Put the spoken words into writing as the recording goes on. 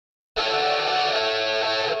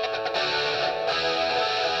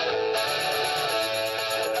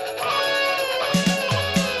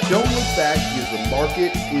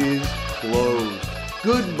market is closed.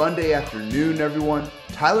 Good Monday afternoon, everyone.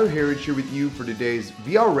 Tyler Harridge here with you for today's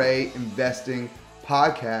VRA Investing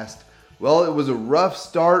Podcast. Well, it was a rough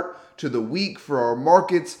start to the week for our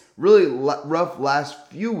markets. Really rough last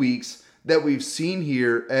few weeks that we've seen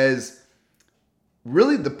here, as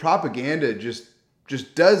really the propaganda just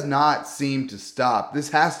does not seem to stop. This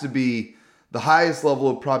has to be the highest level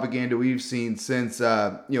of propaganda we've seen since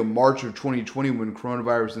March of 2020, when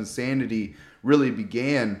coronavirus insanity really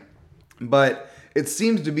began. But it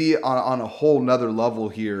seems to be on a whole nother level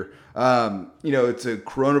here. It's a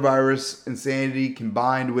coronavirus insanity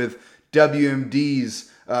combined with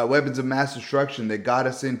WMD's weapons of mass destruction that got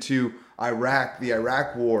us into Iraq, the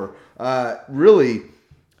Iraq War. Really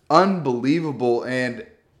unbelievable. And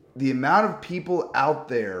the amount of people out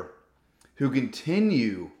there who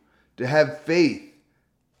continue to have faith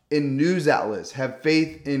in news outlets, have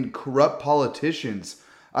faith in corrupt politicians.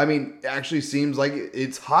 I mean, it actually seems like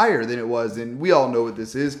it's higher than it was. And we all know what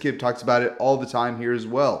this is. Kip talks about it all the time here as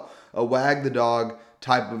well. A wag the dog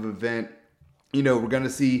type of event. We're going to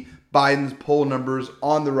see Biden's poll numbers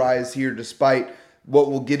on the rise here, despite what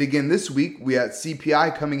we'll get again this week. We had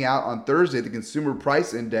CPI coming out on Thursday, the Consumer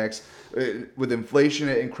Price Index, with inflation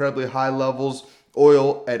at incredibly high levels,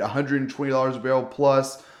 oil at $120 a barrel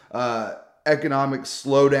plus, economic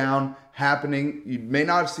slowdown happening. You may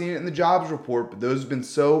not have seen it in the jobs report, but those have been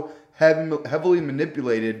so heavily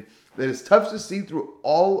manipulated that it's tough to see through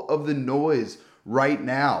all of the noise right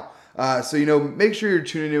now. So make sure you're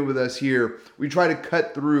tuning in with us here. We try to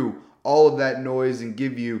cut through all of that noise and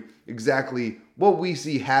give you exactly what we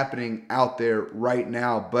see happening out there right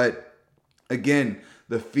now. But again,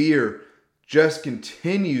 the fear just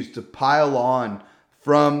continues to pile on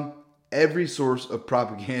from every source of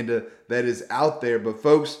propaganda that is out there. But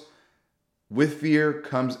folks, with fear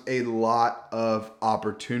comes a lot of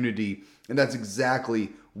opportunity. And that's exactly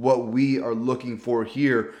what we are looking for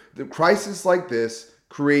here. The crisis like this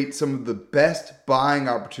creates some of the best buying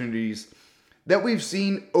opportunities that we've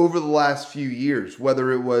seen over the last few years,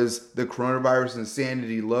 whether it was the coronavirus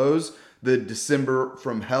insanity lows, the December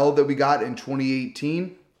from hell that we got in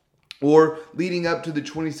 2018, or leading up to the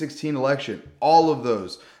 2016 election. All of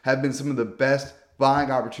those have been some of the best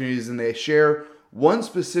buying opportunities, and they share one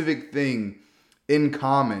specific thing in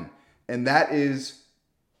common, and that is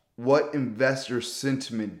what investor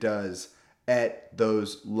sentiment does at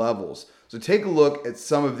those levels. So take a look at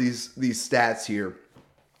some of these stats here,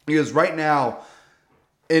 because right now,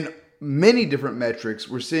 in many different metrics,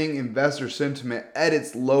 we're seeing investor sentiment at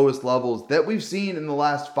its lowest levels that we've seen in the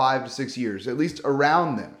last 5 to 6 years, at least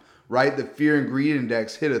around them. Right, the Fear and Greed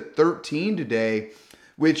Index hit a 13 today,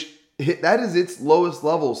 that is its lowest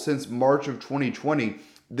level since March of 2020.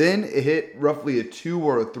 Then it hit roughly a 2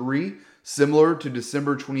 or a 3, similar to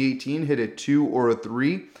December 2018, hit a 2 or a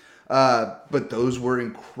 3. But those were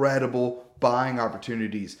incredible buying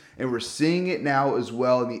opportunities. And we're seeing it now as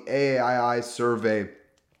well in the AAII survey.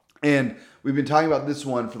 And we've been talking about this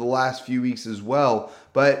one for the last few weeks as well.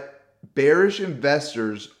 But bearish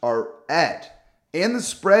investors are and the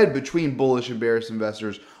spread between bullish and bearish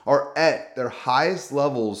investors are at their highest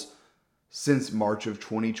levels since March of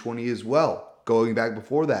 2020 as well. Going back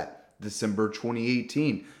before that, December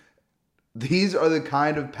 2018. These are the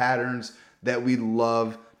kind of patterns that we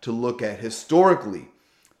love to look at historically.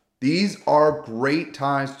 These are great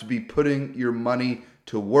times to be putting your money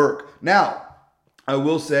to work. Now, I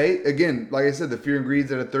will say, again, like I said, the Fear and Greed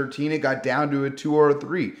is at a 13. It got down to a 2 or a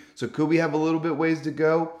 3. So could we have a little bit ways to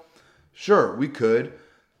go? Sure, we could.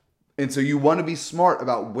 And so you want to be smart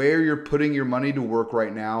about where you're putting your money to work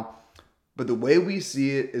right now. But the way we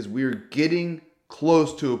see it is we're getting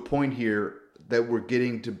close to a point here that we're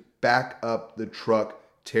getting to back up the truck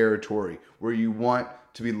territory where you want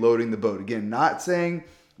to be loading the boat. Again, not saying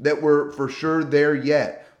that we're for sure there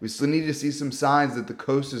yet. We still need to see some signs that the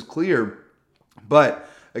coast is clear. But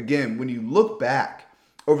again, when you look back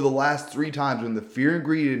over the last 3 times when the Fear and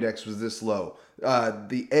Greed Index was this low,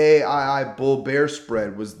 the AAII bull-bear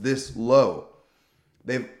spread was this low.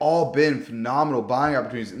 They've all been phenomenal buying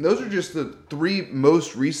opportunities. And those are just the 3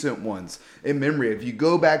 most recent ones in memory. If you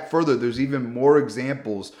go back further, there's even more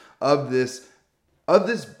examples of this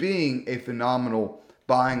being a phenomenal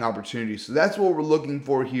buying opportunity. So that's what we're looking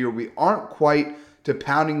for here. We aren't quite to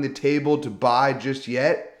pounding the table to buy just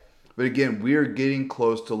yet. But again, we are getting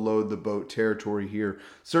close to load the boat territory here.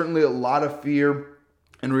 Certainly a lot of fear.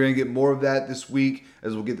 And we're going to get more of that this week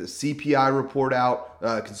as we'll get the CPI report out,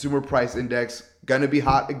 Consumer Price Index, going to be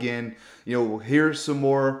hot again. We'll hear some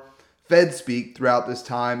more Fed speak throughout this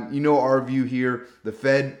time. Our view here, the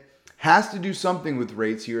Fed has to do something with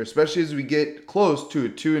rates here, especially as we get close to a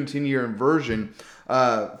 2 and 10 year inversion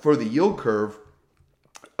for the yield curve.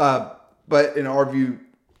 But in our view,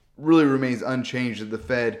 really remains unchanged that the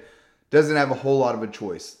Fed doesn't have a whole lot of a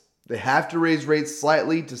choice. They have to raise rates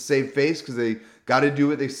slightly to save face because they got to do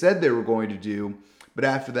what they said they were going to do. But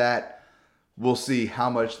after that, we'll see how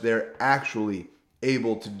much they're actually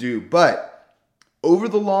able to do. But over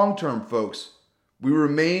the long term, folks, we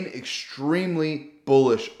remain extremely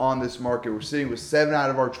bullish on this market. We're sitting with 7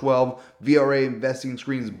 out of our 12 VRA investing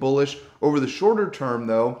screens bullish. Over the shorter term,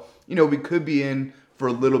 though, we could be in for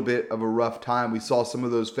a little bit of a rough time. We saw some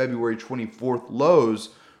of those February 24th lows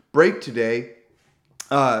break today.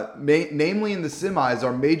 Namely in the semis,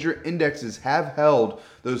 our major indexes have held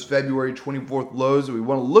those February 24th lows. We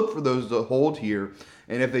want to look for those to hold here.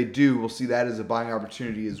 And if they do, we'll see that as a buying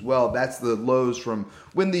opportunity as well. That's the lows from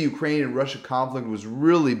when the Ukraine and Russia conflict was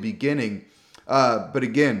really beginning. But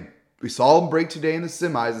again, we saw them break today in the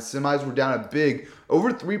semis. The semis were down a big,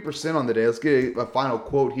 over 3% on the day. Let's get a final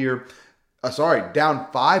quote here. Down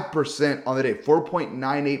 5% on the day,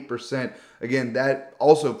 4.98%. Again, that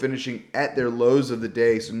also finishing at their lows of the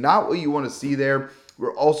day. So not what you want to see there.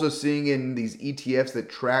 We're also seeing in these ETFs that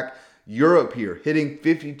track Europe here, hitting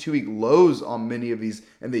 52-week lows on many of these,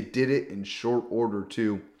 and they did it in short order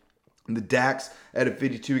too. And the DAX at a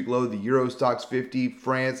 52-week low, the Euro Stoxx 50,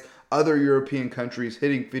 France, other European countries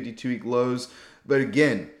hitting 52-week lows. But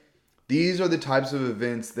again, these are the types of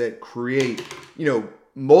events that create,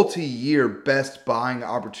 multi-year best buying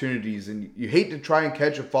opportunities. And you hate to try and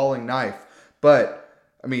catch a falling knife, but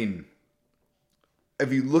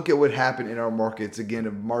if you look at what happened in our markets again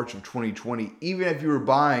in March of 2020, even if you were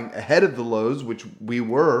buying ahead of the lows, which we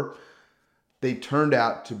were, they turned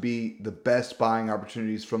out to be the best buying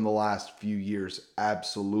opportunities from the last few years.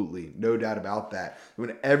 Absolutely. No doubt about that.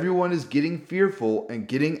 When everyone is getting fearful and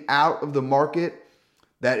getting out of the market,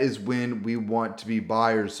 that is when we want to be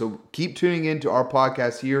buyers. So keep tuning in to our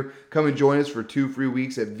podcast here. Come and join us for 2 free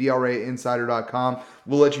weeks at VRAinsider.com.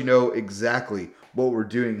 We'll let you know exactly what we're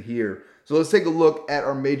doing here. So let's take a look at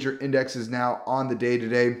our major indexes now on the day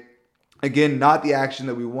today. Again, not the action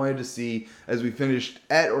that we wanted to see as we finished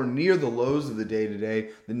at or near the lows of the day today.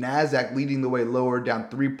 The NASDAQ leading the way lower, down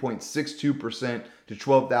 3.62% to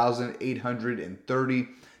 12,830.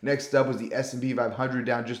 Next up was the S&P 500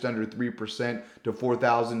 down just under 3% to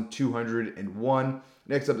 4,201.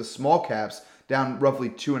 Next up, the small caps down roughly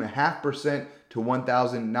 2.5% to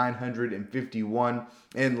 1,951.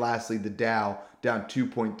 And lastly, the Dow down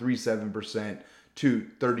 2.37% to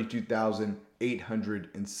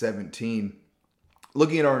 32,817.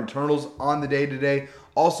 Looking at our internals on the day today,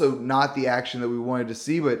 also not the action that we wanted to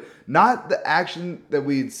see, but not the action that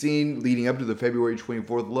we had seen leading up to the February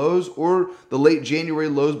 24th lows or the late January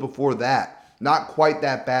lows before that. Not quite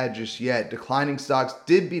that bad just yet. Declining stocks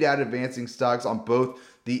did beat out advancing stocks on both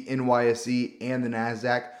the NYSE and the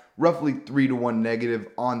NASDAQ, roughly 3-1 negative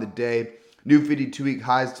on the day. New 52-week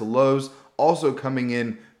highs to lows also coming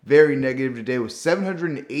in very negative today with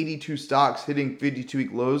 782 stocks hitting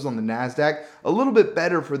 52-week lows on the NASDAQ. A little bit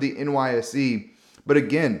better for the NYSE. But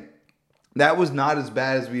again, that was not as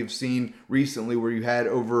bad as we have seen recently where you had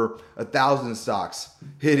over 1,000 stocks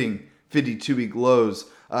hitting 52-week lows.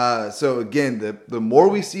 So again, the more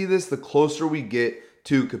we see this, the closer we get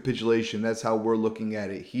to capitulation. That's how we're looking at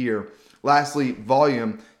it here. Lastly,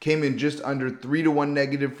 volume came in just under 3-1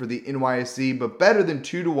 negative for the NYSE, but better than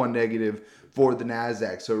 2-1 negative for the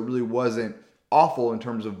NASDAQ. So it really wasn't awful in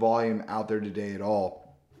terms of volume out there today at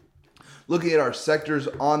all. Looking at our sectors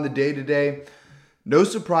on the day today, no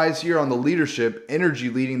surprise here on the leadership, energy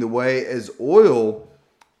leading the way as oil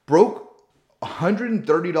broke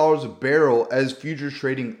 $130 a barrel as futures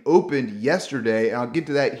trading opened yesterday. And I'll get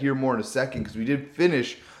to that here more in a second because we did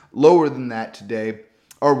finish lower than that today,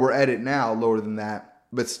 or we're at it now lower than that,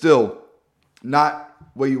 but still not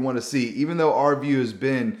what you want to see. Even though our view has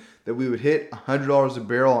been that we would hit $100 a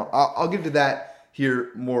barrel. I'll get to that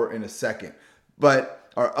here more in a second. But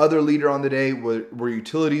our other leader on the day were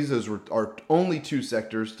utilities. Those were our only 2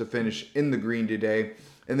 sectors to finish in the green today.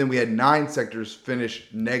 And then we had 9 sectors finish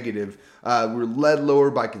negative. We were led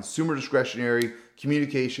lower by consumer discretionary,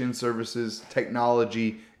 communication services,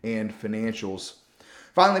 technology, and financials.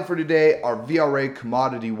 Finally for today, our VRA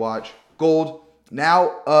commodity watch. Gold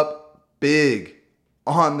now up big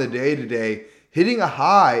on the day today, hitting a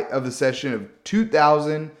high of the session of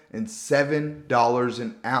 $2,007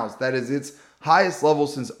 an ounce. That is its highest level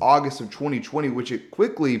since August of 2020, which it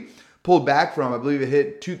quickly pulled back from. I believe it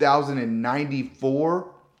hit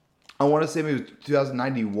 2,094. I want to say maybe it was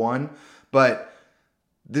 2,091, but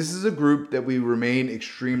this is a group that we remain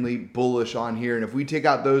extremely bullish on here. And if we take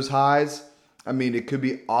out those highs, I mean, it could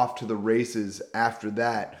be off to the races after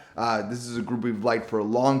that. This is a group we've liked for a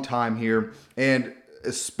long time here, and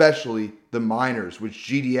especially the miners, which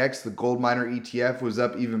GDX, the gold miner ETF, was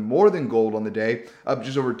up even more than gold on the day, up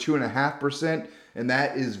just over 2.5%. And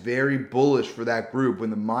that is very bullish for that group. When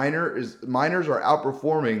the miners are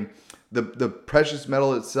outperforming the precious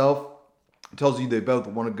metal itself, it tells you they both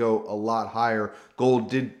want to go a lot higher.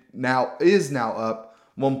 Gold is now up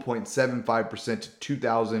 1.75% to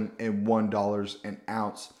 $2,001 an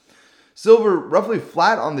ounce. Silver, roughly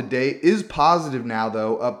flat on the day, is positive now,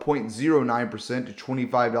 though, up 0.09% to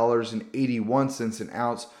 $25.81 an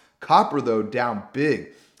ounce. Copper, though, down big,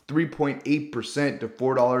 3.8% to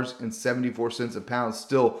 $4.74 a pound.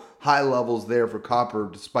 Still high levels there for copper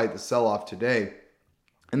despite the sell-off today.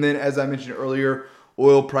 And then, as I mentioned earlier,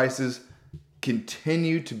 oil prices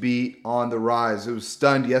continue to be on the rise. It was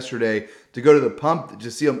stunned yesterday to go to the pump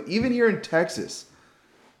to see them, even here in Texas,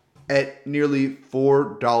 at nearly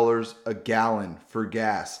 $4 a gallon for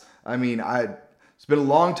gas. I mean, it's been a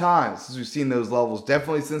long time since we've seen those levels,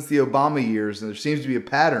 definitely since the Obama years, and there seems to be a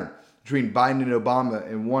pattern between Biden and Obama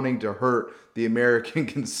and wanting to hurt the American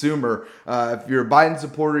consumer. If you're a Biden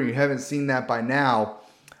supporter and you haven't seen that by now,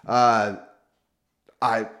 I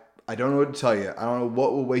don't know what to tell you. I don't know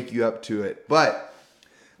what will wake you up to it. But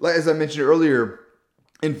as I mentioned earlier,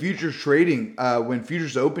 in futures trading, when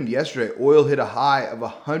futures opened yesterday, oil hit a high of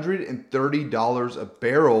 $130 a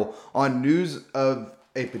barrel on news of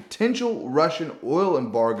a potential Russian oil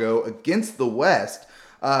embargo against the West.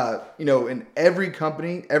 And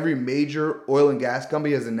every major oil and gas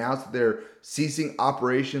company has announced that they're ceasing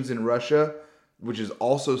operations in Russia, which has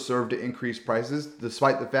also served to increase prices,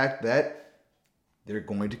 despite the fact that they're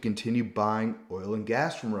going to continue buying oil and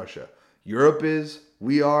gas from Russia. Europe is,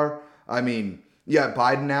 we are. I mean, yeah,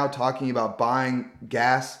 Biden now talking about buying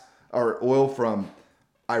gas or oil from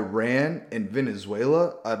Iran and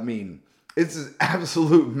Venezuela. I mean, it's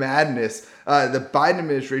absolute madness. The Biden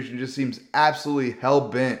administration just seems absolutely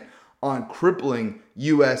hell-bent on crippling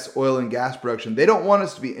U.S. oil and gas production. They don't want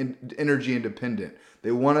us to be energy independent.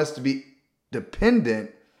 They want us to be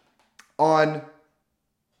dependent on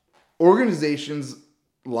organizations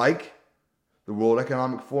like the World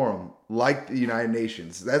Economic Forum, like the United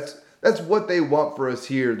Nations. That's what they want for us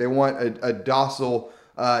here. They want a docile,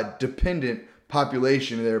 dependent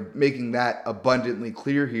population. They're making that abundantly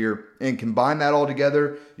clear here. And combine that all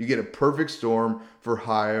together, you get a perfect storm for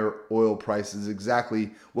higher oil prices. Exactly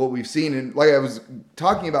what we've seen. And like I was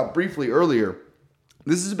talking about briefly earlier,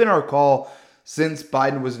 this has been our call since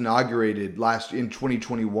Biden was inaugurated in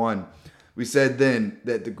 2021. We said then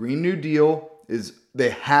that the Green New Deal is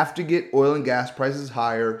they have to get oil and gas prices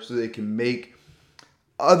higher so they can make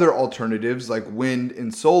other alternatives like wind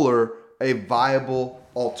and solar a viable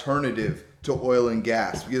alternative to oil and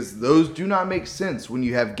gas, because those do not make sense when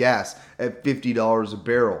you have gas at $50 a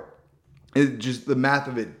barrel. The math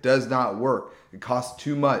of it does not work. It costs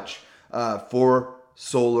too much for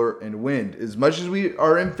solar and wind. As much as we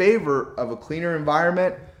are in favor of a cleaner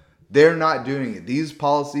environment, they're not doing it. These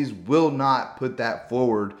policies will not put that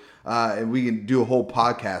forward. And we can do a whole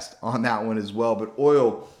podcast on that one as well. But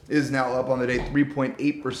oil is now up on the day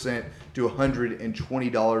 3.8% to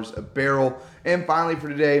 $120 a barrel. And finally for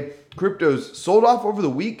today, cryptos sold off over the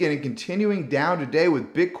weekend and continuing down today,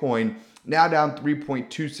 with Bitcoin now down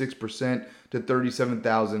 3.26% to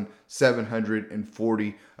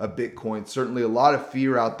 37,740 a Bitcoin. Certainly a lot of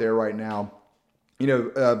fear out there right now.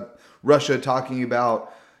 Russia talking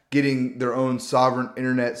about getting their own sovereign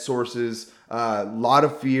internet sources. A lot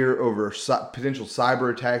of fear over potential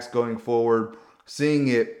cyber attacks going forward. Seeing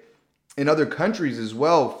it in other countries as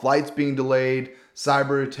well. Flights being delayed,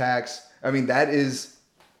 cyber attacks. I mean, that is,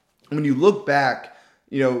 when you look back,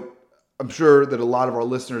 I'm sure that a lot of our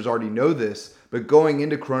listeners already know this, but going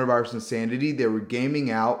into coronavirus insanity, they were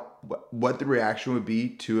gaming out what the reaction would be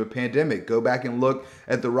to a pandemic. Go back and look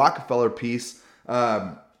at the Rockefeller piece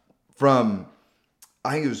from,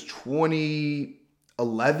 I think it was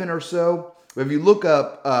 2011 or so. But if you look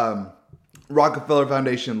up Rockefeller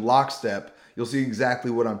Foundation Lockstep, you'll see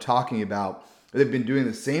exactly what I'm talking about. They've been doing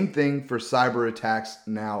the same thing for cyber attacks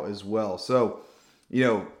now as well. So,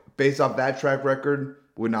 based off that track record,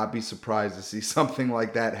 would not be surprised to see something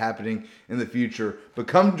like that happening in the future. But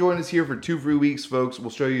come join us here for 2 free weeks, folks. We'll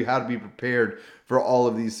show you how to be prepared for all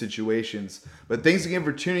of these situations. But thanks again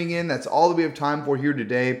for tuning in. That's all that we have time for here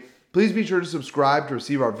today. Please be sure to subscribe to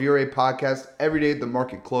receive our VRA podcast every day at the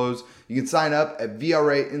market close. You can sign up at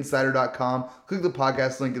VRAinsider.com. Click the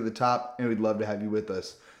podcast link at the top, and we'd love to have you with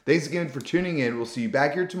us. Thanks again for tuning in. We'll see you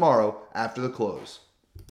back here tomorrow after the close.